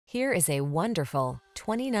Here is a wonderful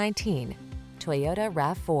 2019 Toyota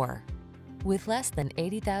RAV4. With less than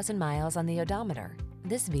 80,000 miles on the odometer,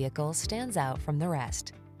 this vehicle stands out from the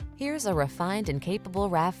rest. Here's a refined and capable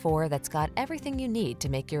RAV4 that's got everything you need to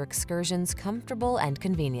make your excursions comfortable and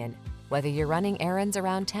convenient. Whether you're running errands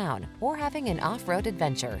around town or having an off-road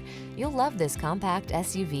adventure, you'll love this compact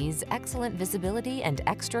SUV's excellent visibility and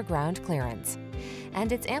extra ground clearance.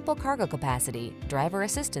 And its ample cargo capacity, driver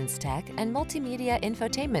assistance tech, and multimedia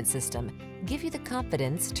infotainment system give you the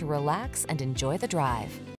confidence to relax and enjoy the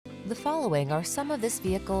drive. The following are some of this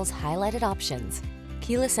vehicle's highlighted options: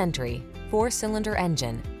 keyless entry, 4-cylinder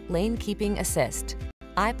engine, lane keeping assist,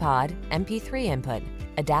 iPod, MP3 input,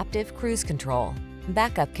 adaptive cruise control,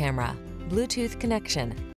 backup camera, Bluetooth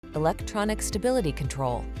connection, electronic stability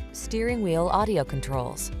control, steering wheel audio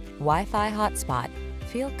controls, Wi-Fi hotspot.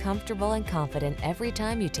 Feel comfortable and confident every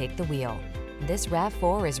time you take the wheel. This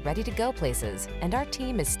RAV4 is ready to go places, and our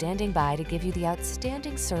team is standing by to give you the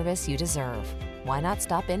outstanding service you deserve. Why not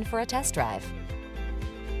stop in for a test drive?